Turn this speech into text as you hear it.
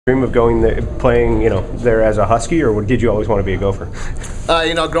Dream of going there, playing, there as a Husky, or did you always want to be a Gopher?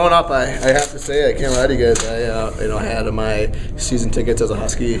 Growing up, I have to say, I can't lie to you guys. I had my season tickets as a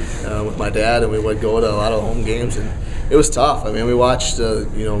Husky with my dad, and we would go to a lot of home games, and it was tough. I mean, we watched,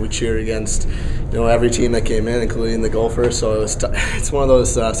 we cheered against, every team that came in, including the Gophers. So it's one of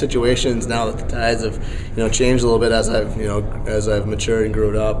those situations now that the tides have, changed a little bit as I've matured and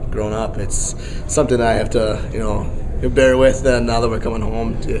grown up. It's something I have to, bear with then now that we're coming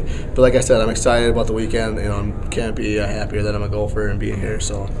home. But like I said, I'm excited about the weekend. I can't be happier that I'm a Gopher and being here.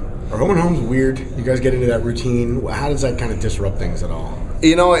 So, are home and home's weird? You guys get into that routine. How does that kind of disrupt things at all?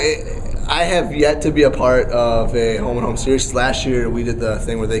 I have yet to be a part of a home and home series. Last year we did the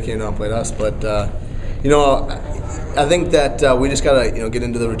thing where they came down and played us, but I think that we just gotta get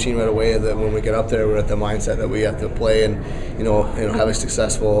into the routine right away. That when we get up there, we're at the mindset that we have to play and have a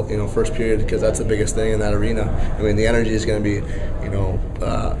successful first period, because that's the biggest thing in that arena. I mean, the energy is going to be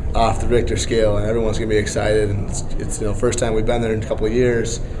off the Richter scale, and everyone's going to be excited. And it's first time we've been there in a couple of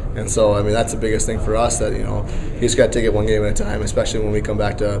years, and so I mean that's the biggest thing for us. That you just got to take it one game at a time, especially when we come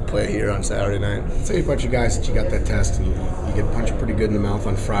back to play here on Saturday night. Say a bunch of guys that you got that test and you get punched pretty good in the mouth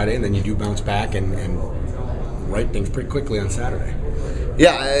on Friday, and then you do bounce back and right things pretty quickly on Saturday.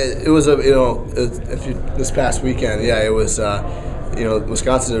 Yeah, it was this past weekend. Yeah, it was.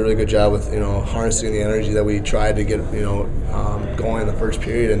 Wisconsin did a really good job with harnessing the energy that we tried to get going in the first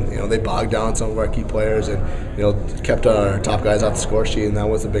period, and they bogged down some of our key players and kept our top guys off the score sheet, and that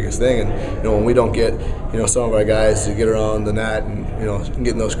was the biggest thing. And when we don't get some of our guys to get around the net and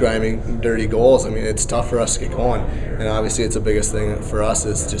getting those grimy, dirty goals, I mean it's tough for us to get going. And obviously it's the biggest thing for us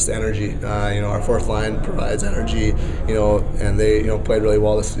is just energy. Our fourth line provides energy, and they played really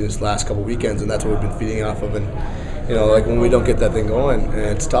well these last couple weekends, and that's what we've been feeding off of. And like when we don't get that thing going, and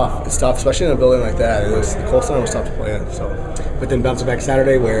it's tough. It's tough, especially in a building like that. The Kohl Center was tough to play in. So, but then bouncing back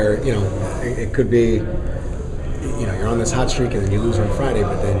Saturday, where it could be, you're on this hot streak and then you lose on Friday,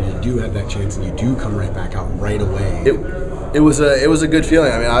 but then you do have that chance and you do come right back out right away. It was a good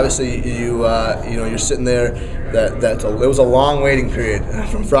feeling. I mean, obviously you're sitting there. It was a long waiting period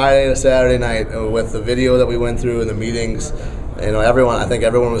from Friday to Saturday night with the video that we went through and the meetings. I think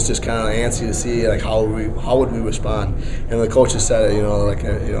everyone was just kind of antsy to see how would we respond. And the coaches said,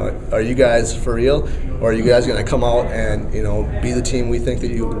 are you guys for real, or are you guys going to come out and be the team we think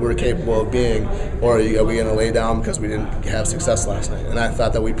that we're capable of being, or are we going to lay down because we didn't have success last night? And I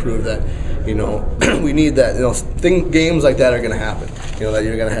thought that we proved that we need that. Games like that are going to happen. That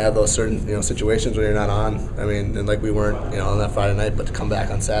you're going to have those certain situations where you're not on. I mean, and like we weren't on that Friday night, but to come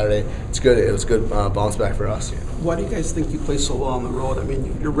back on Saturday, it's good. It was good bounce back for us. Why do you guys think you play so well on the road? I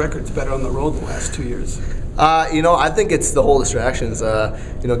mean, your record's better on the road the last 2 years. I think it's the whole distractions.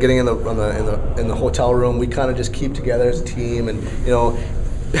 Getting in the hotel room, we kind of just keep together as a team, and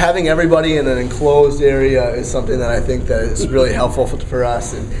having everybody in an enclosed area is something that I think that is really helpful for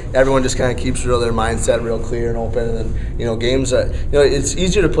us, and everyone just kind of keeps their mindset real clear and open. And then games that it's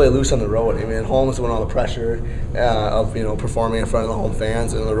easier to play loose on the road. I mean, at home is when all the pressure of performing in front of the home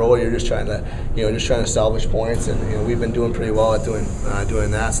fans, and on the road you're just trying to salvage points, and we've been doing pretty well at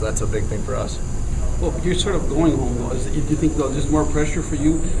doing that. So that's a big thing for us. Well, you're sort of going home though. Do you think there's more pressure for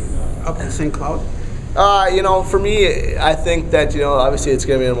you up in St. Cloud? For me, I think that obviously it's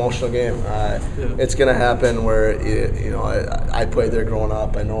going to be an emotional game. It's going to happen where I played there growing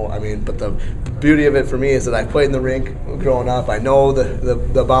up. I know. I mean, but the beauty of it for me is that I played in the rink growing up. I know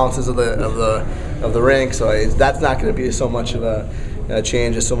the bounces of the rink, so that's not going to be so much of a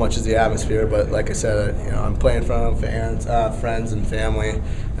change as so much as the atmosphere. But like I said, I'm playing in front of fans, friends, and family.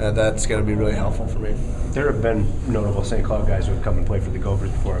 That's going to be really helpful for me. There have been notable St. Cloud guys who have come and played for the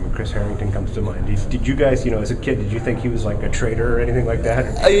Gophers before. I mean, Chris Harrington comes to mind. Did you guys, as a kid, did you think he was like a traitor or anything like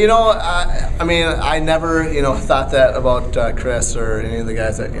that? I mean, I never, thought that about Chris or any of the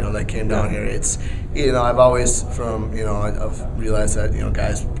guys that that came down here. It's, I've always I've realized that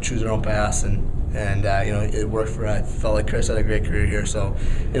guys choose their own paths, and it worked for. I felt like Chris had a great career here. So,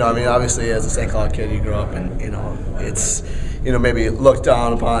 I mean, obviously as a St. Cloud kid, you grow up and it's. Maybe looked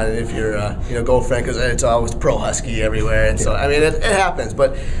down upon if you're, Gopher fan, because it's always pro Husky everywhere, and so I mean it happens.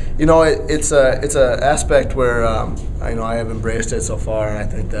 But it's a aspect where I have embraced it so far, and I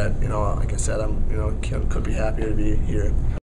think that like I said, I'm could be happier to be here.